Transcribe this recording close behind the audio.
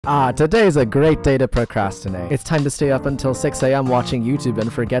Today's a great day to procrastinate. It's time to stay up until 6 AM watching YouTube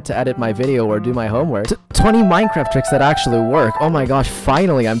and forget to edit my video or do my homework. 20 Minecraft tricks that actually work. Oh my gosh,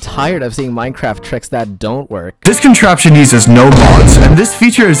 finally, I'm tired of seeing Minecraft tricks that don't work. This contraption uses no mods, and this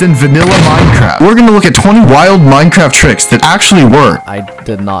feature is in vanilla Minecraft. We're gonna look at 20 wild Minecraft tricks that actually work. I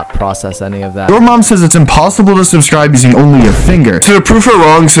did not process any of that. Your mom says it's impossible to subscribe using only your finger. So to prove her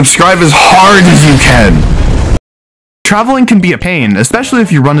wrong, subscribe as hard as you can. Traveling can be a pain, especially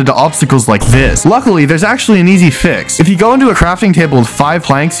if you run into obstacles like this. Luckily, there's actually an easy fix. If you go into a crafting table with 5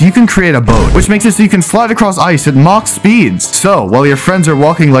 planks, you can create a boat, which makes it so you can slide across ice at Mach speeds. So, while your friends are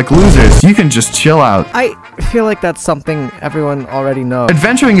walking like losers, you can just chill out. I feel like that's something everyone already knows.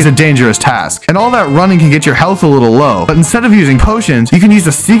 Adventuring is a dangerous task, and all that running can get your health a little low, but instead of using potions, you can use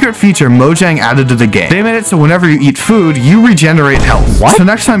a secret feature Mojang added to the game. They made it so whenever you eat food, you regenerate health. What? So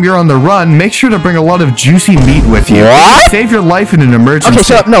next time you're on the run, make sure to bring a lot of juicy meat with you. What? Save your life in an emergency. Okay,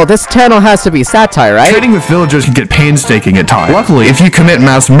 so no, this channel has to be satire, right? Trading with villagers can get painstaking at times. Luckily, if you commit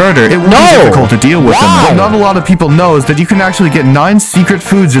mass murder, it will be difficult to deal with them. What not a lot of people know is that you can actually get 9 secret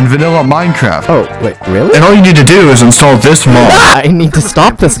foods in vanilla Minecraft. Oh, wait, really? And all you need to do is install this mod. I need to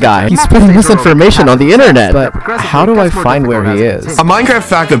stop this guy. He's spreading misinformation on the internet. But how do I find where he is? A Minecraft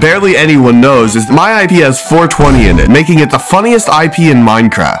fact that barely anyone knows is my IP has 420 in it, making it the funniest IP in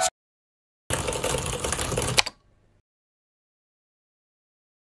Minecraft.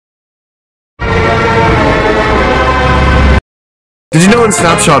 Did you know in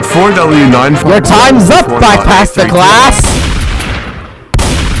Snapshot 4W9... Your time's up, bypass the class!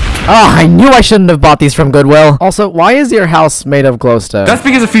 Oh, I knew I shouldn't have bought these from Goodwill. Also, why is your house made of glowstone? That's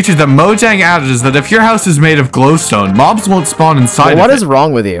because a feature that Mojang added is that if your house is made of glowstone, mobs won't spawn inside of it. What is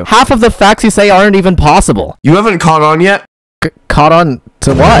wrong with you? Half of the facts you say aren't even possible. You haven't caught on yet? Caught on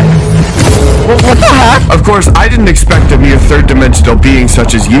to what? What the heck? Of course, I didn't expect a mere third-dimensional being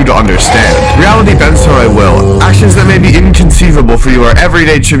such as you to understand. Reality bends how I will. Actions that may be inconceivable for you are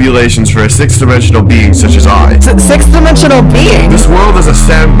everyday tribulations for a 6th-dimensional being such as I. 6th-dimensional being? This world is a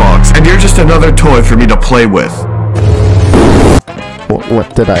sandbox, and you're just another toy for me to play with.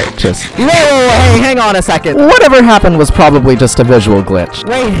 What did I just... Whoa, hey, hang on a second. Whatever happened was probably just a visual glitch.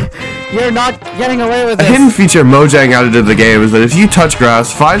 Wait, you're not getting away with this. A hidden feature Mojang added to the game is that if you touch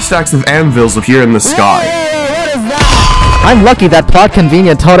grass, 5 stacks of anvils appear in the sky. What is that? I'm lucky that plot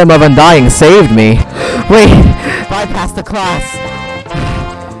convenient totem of undying saved me. Wait, bypass the class.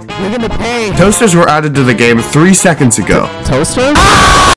 You're gonna pay. Toasters were added to the game 3 seconds ago. Toasters?